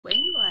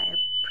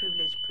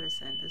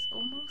person, there's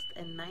almost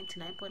a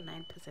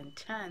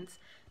 99.9% chance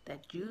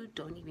that you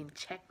don't even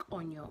check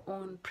on your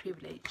own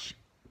privilege.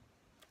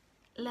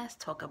 Let's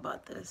talk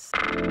about this.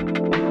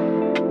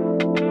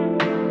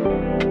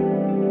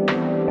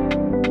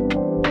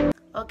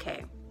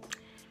 Okay,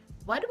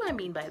 what do I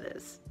mean by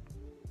this?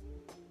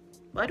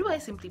 What do I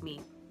simply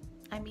mean?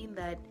 I mean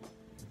that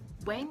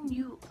when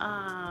you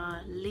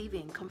are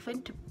living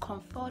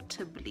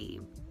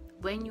comfortably,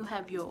 when you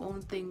have your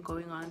own thing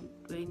going on,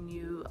 when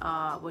you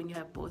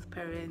have both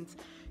parents,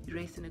 you're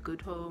raised in a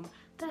good home,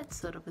 that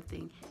sort of a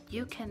thing,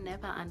 you can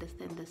never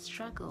understand the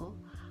struggle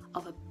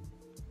of a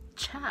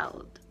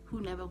child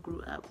who never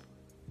grew up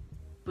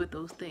with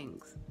those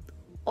things.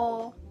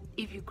 Or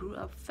if you grew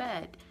up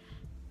fed,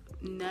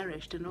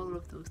 nourished, and all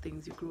of those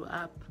things, you grew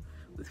up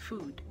with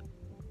food,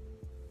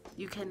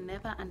 you can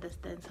never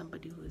understand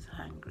somebody who is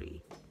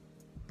hungry.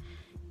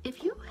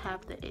 If you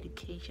have the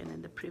education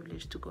and the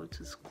privilege to go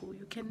to school,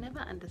 you can never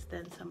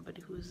understand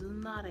somebody who is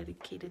not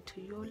educated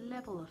to your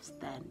level of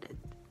standard.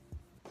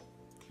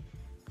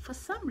 For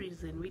some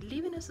reason, we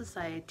live in a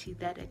society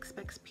that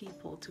expects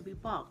people to be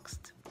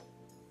boxed.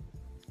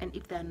 And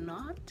if they're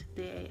not,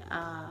 they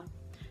are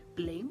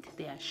blamed,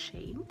 they are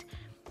shamed,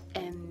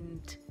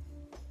 and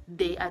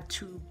they are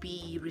to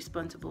be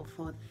responsible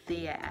for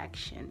their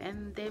action,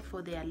 and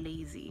therefore they are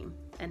lazy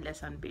and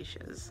less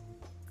ambitious.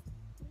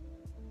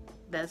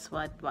 That's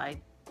what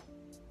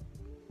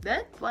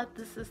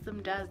the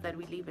system does that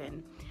we live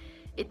in.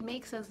 It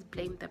makes us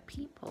blame the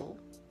people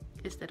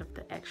instead of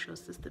the actual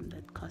system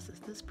that causes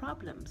these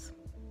problems.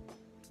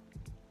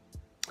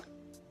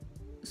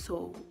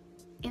 So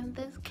in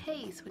this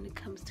case, when it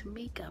comes to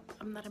makeup,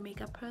 I'm not a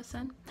makeup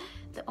person.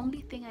 The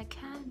only thing I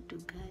can do,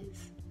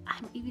 guys,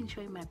 I'm even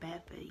showing my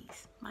bare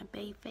face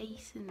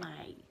and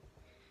my,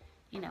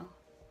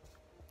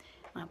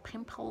 my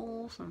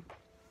pimples, and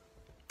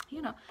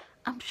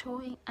I'm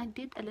showing. I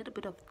did a little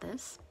bit of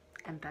this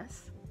and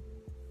this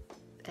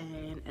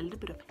and a little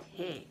bit of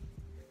hair.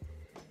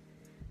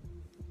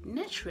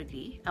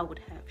 Naturally, I would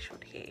have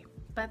short hair,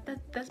 but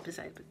that's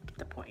beside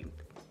the point.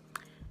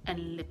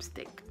 And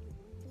lipstick.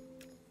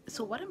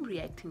 So what I'm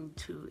reacting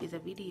to is a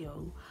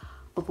video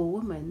of a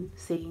woman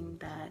saying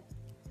that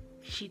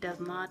she does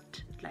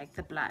not like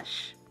the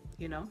blush.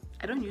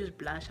 I don't use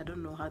blush. I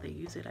don't know how they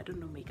use it. I don't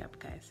know makeup,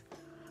 guys.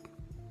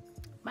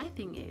 My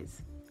thing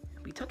is,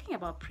 we're talking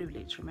about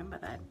privilege. Remember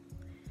that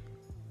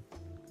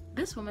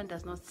this woman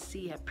does not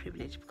see her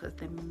privilege because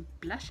the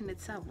blush in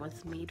itself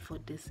was made for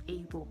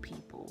disabled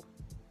people,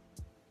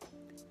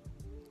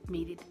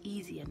 made it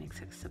easy and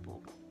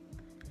accessible.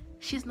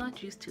 She's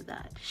not used to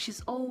that.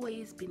 She's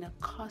always been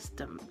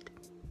accustomed,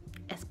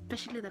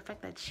 especially the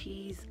fact that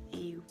she's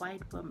a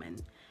white woman.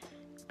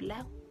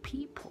 Black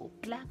people,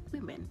 black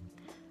women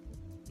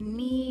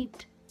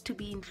need to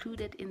be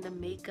included in the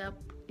makeup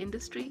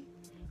industry.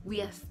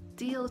 We are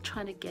still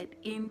trying to get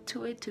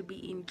into it to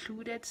be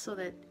included so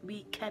that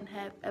we can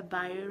have a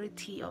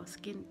variety of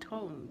skin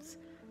tones.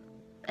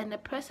 And a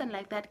person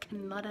like that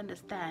cannot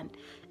understand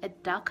a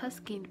darker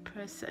skinned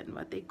person,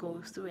 what they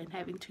go through, and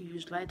having to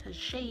use lighter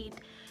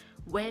shade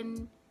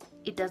when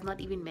it does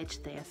not even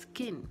match their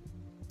skin.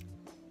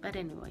 But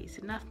anyways,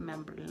 enough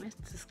mumbling. Let's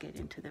just get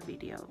into the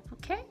video,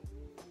 okay?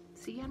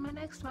 See you on my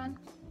next one.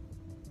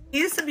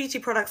 These are some beauty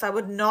products I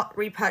would not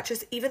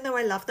repurchase, even though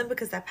I love them,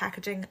 because their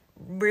packaging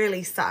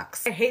really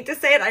sucks. I hate to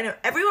say it. I know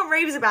everyone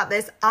raves about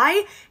this.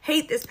 I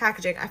hate this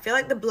packaging. I feel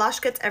like the blush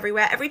gets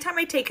everywhere. Every time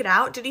I take it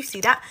out, did you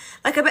see that?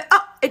 Like a bit,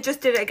 oh, it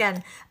just did it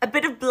again. A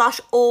bit of blush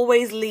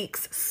always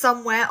leaks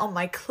somewhere on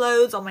my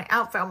clothes, on my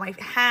outfit, on my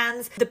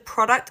hands. The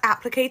product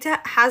applicator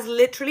has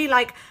literally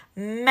like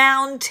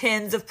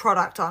mountains of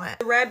product on it.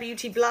 The Rare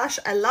Beauty blush,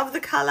 I love the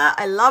color,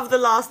 I love the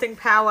lasting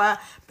power,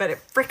 but it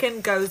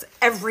freaking goes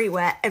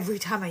everywhere every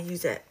time I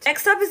use it.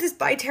 Next up is this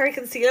By Terry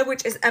concealer,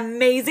 which is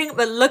amazing,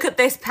 but look at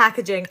this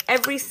packaging.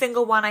 Every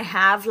single one I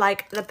have,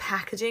 like, the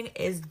packaging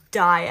is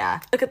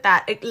dire. Look at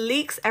that, it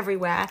leaks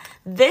everywhere.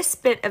 This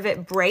bit of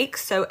it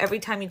breaks, so every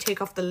time you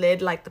take off the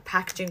lid, like the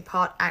packaging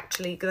part,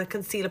 actually the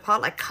concealer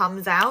part, like,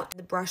 comes out.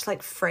 The brush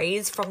like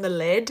frays from the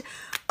lid.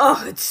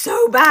 Oh, it's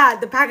so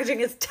bad. The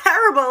packaging is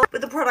terrible,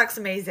 but the product's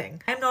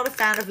amazing. I'm not a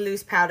fan of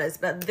loose powders,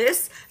 but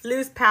this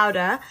loose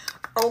powder,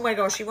 oh my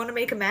gosh, you want to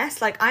make a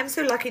mess? Like, I'm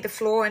so lucky the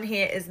floor in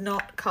here is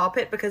not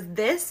carpet, because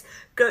this,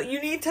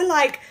 you need to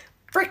like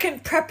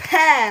freaking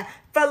prepare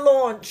for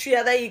launch.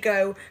 Yeah, there you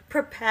go.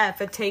 Prepare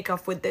for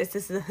takeoff with this.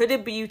 This is the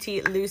Huda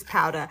Beauty loose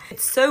powder.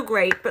 It's so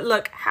great, but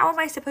look, how am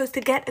I supposed to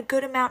get a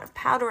good amount of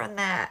powder in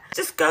there? It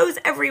just goes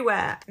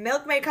everywhere.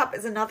 Milk Makeup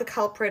is another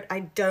culprit. I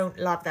don't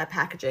love their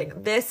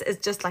packaging. This is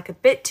just like a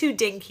bit too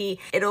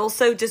dinky. It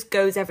also just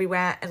goes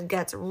everywhere and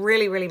gets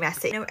really, really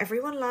messy. You know,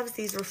 everyone loves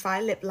these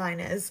Refy lip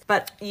liners,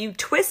 but you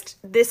twist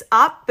this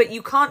up, but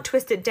you can't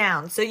twist it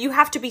down. So you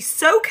have to be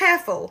so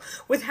careful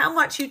with how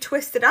much you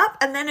twist it up,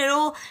 and then it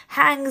all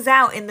hangs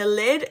out in the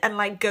lid and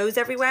like goes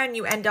everywhere, and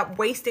you end up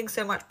wasting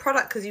so much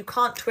product because you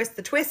can't twist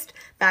the twist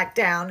back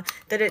down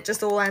that it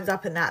just all ends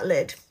up in that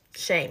lid.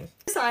 Shame.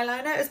 This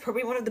eyeliner is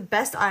probably one of the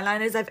best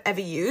eyeliners I've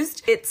ever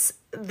used. It's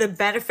the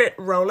Benefit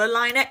Roller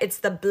Liner. It's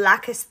the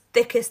blackest,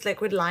 thickest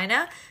liquid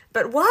liner.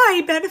 But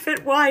why,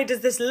 Benefit, why does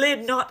this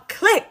lid not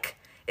click?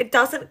 It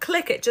doesn't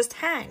click, it just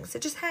hangs.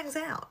 It just hangs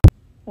out.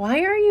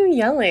 Why are you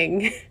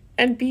yelling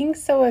and being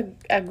so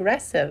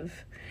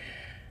aggressive?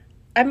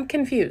 I'm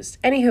confused.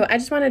 Anywho, I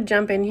just want to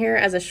jump in here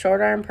as a short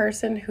arm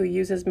person who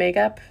uses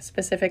makeup,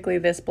 specifically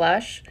this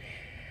blush.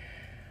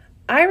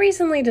 I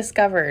recently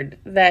discovered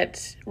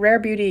that Rare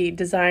Beauty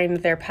designed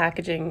their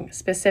packaging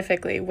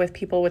specifically with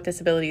people with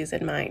disabilities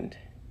in mind,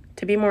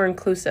 to be more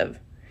inclusive.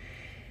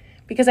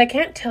 Because I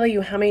can't tell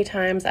you how many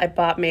times I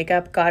bought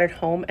makeup, got it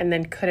home, and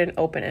then couldn't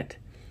open it.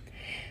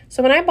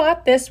 So when I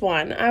bought this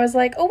one, I was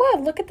like, oh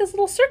wow, look at this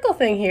little circle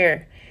thing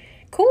here.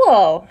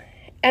 Cool.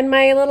 And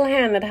my little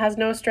hand that has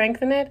no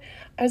strength in it,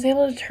 I was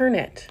able to turn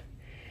it.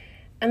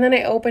 And then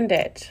I opened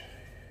it.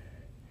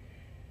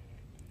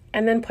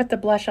 And then put the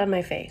blush on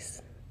my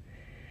face.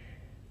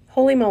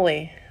 Holy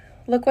moly.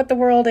 Look what the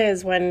world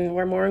is when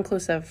we're more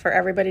inclusive for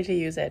everybody to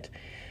use it.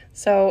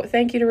 So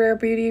thank you to Rare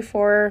Beauty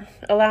for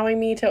allowing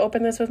me to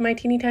open this with my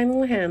teeny tiny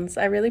little hands.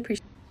 I really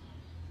appreciate it.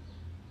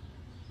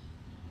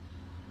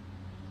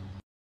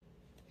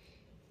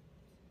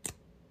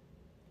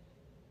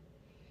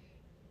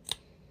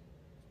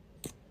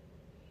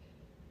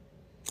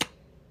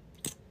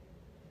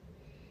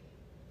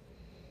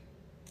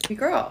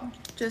 Girl,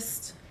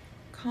 just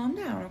calm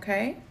down,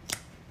 okay?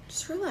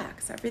 Just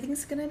relax.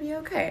 Everything's gonna be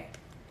okay.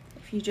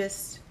 If you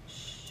just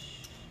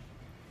shh,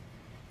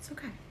 it's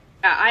okay.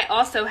 I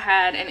also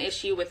had an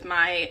issue with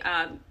my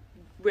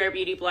Rare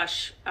Beauty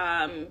blush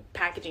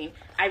packaging.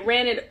 I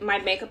ran my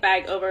makeup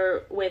bag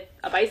over with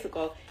a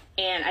bicycle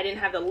and I didn't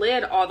have the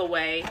lid all the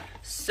way,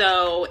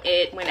 so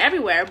it went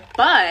everywhere.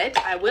 But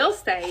I will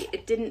say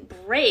it didn't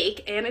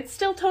break and it's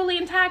still totally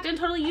intact and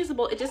totally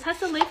usable. It just has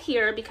to live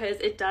here because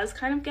it does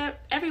kind of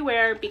get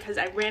everywhere because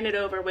I ran it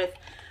over with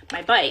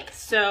my bike.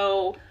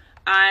 So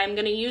I'm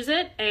gonna use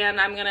it and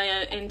I'm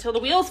gonna until the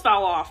wheels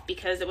fall off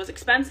because it was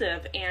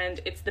expensive and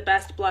it's the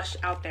best blush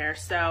out there.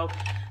 So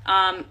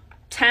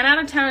 10 out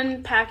of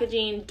 10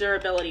 packaging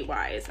durability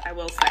wise, I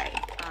will say.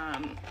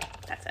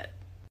 That's it.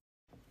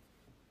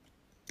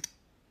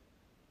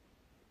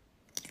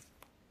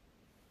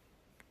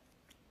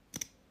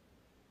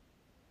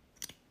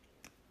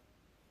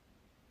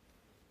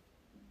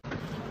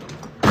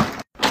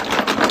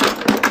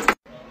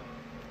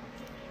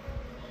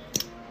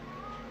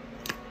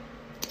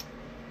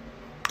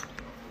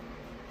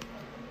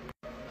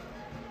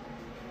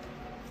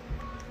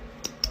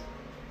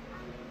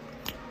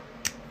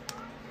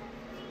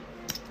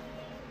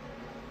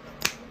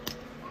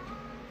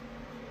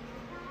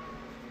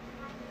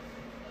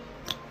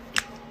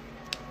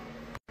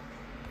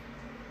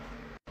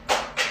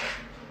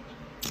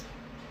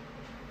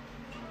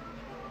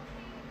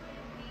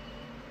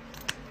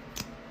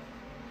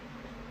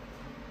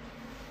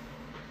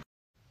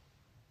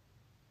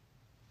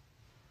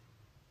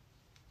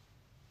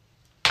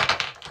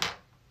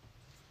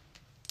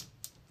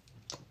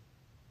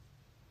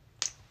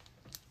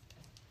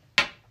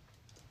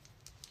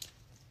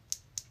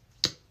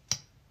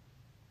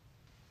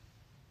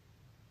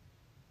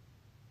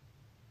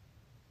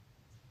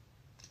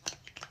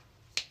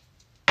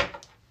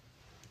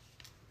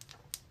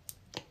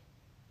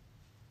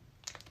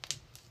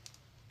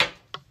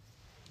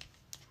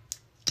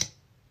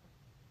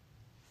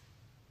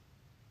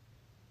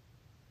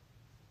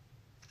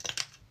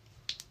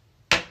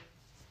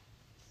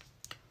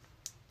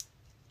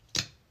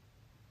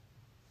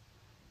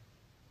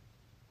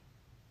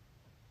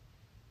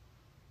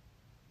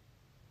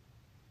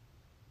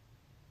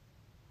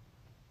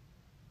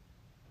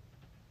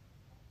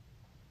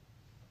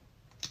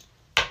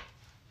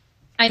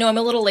 I know I'm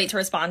a little late to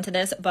respond to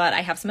this, but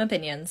I have some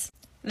opinions.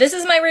 This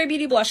is my Rare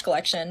Beauty blush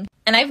collection,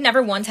 and I've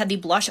never once had the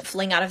blush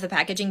fling out of the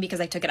packaging because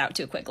I took it out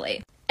too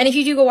quickly. And if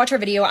you do go watch her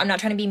video, I'm not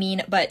trying to be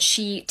mean, but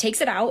she takes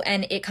it out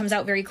and it comes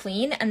out very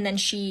clean, and then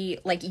she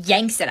like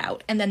yanks it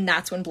out, and then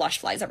that's when blush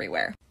flies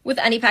everywhere. With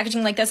any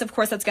packaging like this, of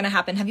course that's gonna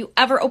happen. Have you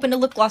ever opened a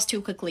lip gloss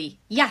too quickly?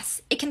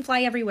 Yes, it can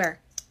fly everywhere.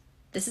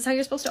 This is how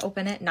you're supposed to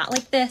open it, not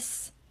like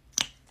this.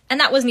 And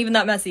that wasn't even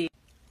that messy.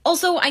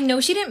 Also, I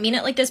know she didn't mean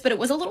it like this, but it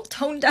was a little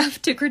tone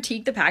deaf to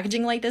critique the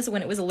packaging like this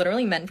when it was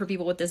literally meant for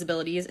people with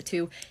disabilities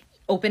to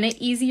open it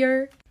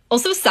easier.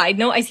 Also, side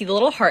note, I see the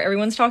little heart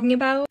everyone's talking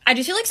about. I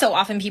just feel like so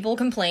often people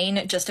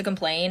complain just to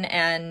complain,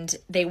 and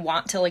they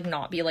want to like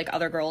not be like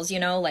other girls, you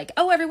know? Like,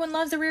 oh, everyone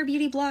loves the Rare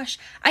Beauty blush.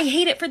 I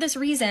hate it for this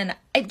reason.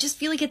 I just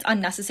feel like it's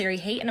unnecessary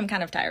hate, and I'm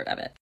kind of tired of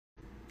it.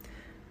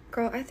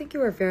 Girl, I think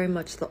you are very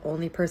much the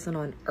only person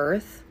on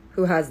earth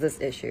who has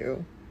this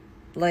issue.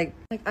 Like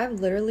I've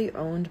literally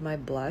owned my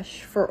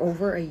blush for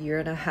over 1.5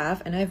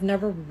 years, and I've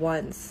never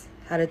once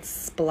had it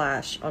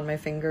splash on my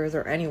fingers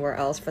or anywhere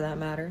else for that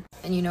matter.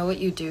 And you know what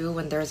you do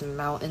when there's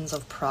mountains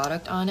of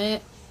product on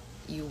it?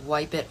 You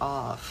wipe it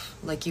off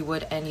like you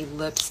would any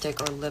lipstick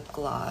or lip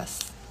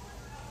gloss.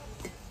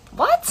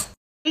 What?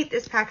 I hate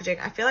this packaging.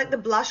 I feel like the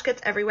blush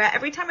gets everywhere.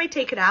 Every time I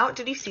take it out,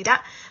 did you see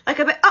that? Like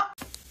a bit, oh,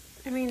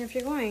 I mean, if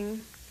you're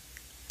going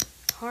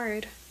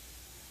hard,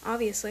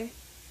 obviously,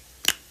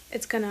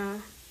 it's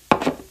gonna...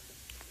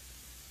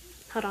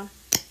 Hold on.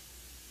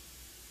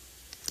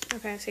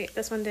 Okay, see,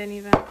 this one didn't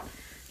even...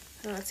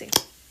 Let's see.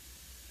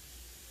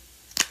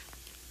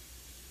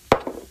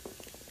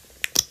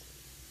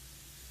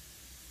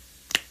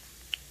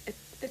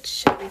 It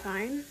should be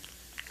fine.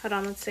 Hold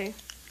on, let's see.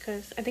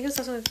 Because I think it's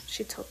also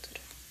she tilted.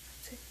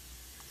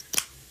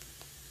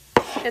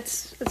 Let's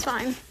see. It's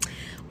fine.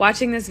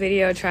 Watching this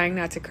video, trying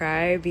not to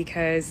cry,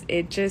 because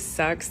it just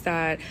sucks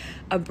that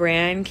a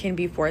brand can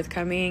be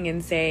forthcoming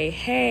and say,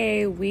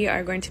 hey, we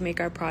are going to make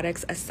our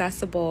products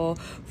accessible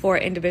for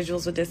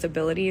individuals with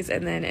disabilities,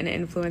 and then an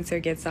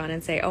influencer gets on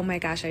and say, oh my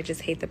gosh, I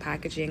just hate the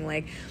packaging.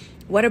 Like,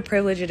 what a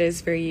privilege it is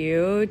for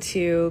you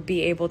to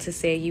be able to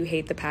say you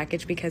hate the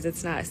package because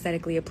it's not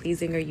aesthetically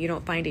pleasing or you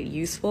don't find it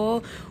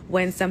useful,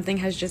 when something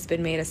has just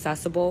been made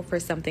accessible for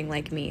something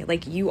like me.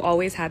 Like, you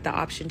always had the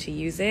option to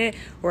use it,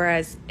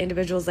 whereas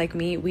individuals like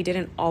me, we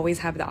didn't always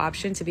have the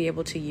option to be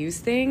able to use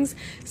things.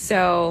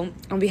 So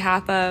on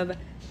behalf of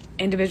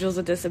individuals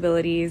with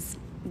disabilities,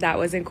 that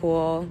wasn't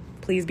cool.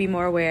 Please be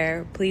more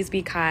aware, please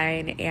be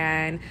kind,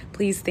 and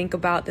please think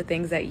about the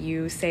things that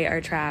you say are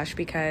trash,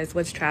 because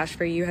what's trash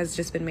for you has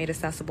just been made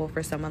accessible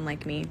for someone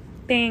like me.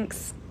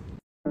 Thanks.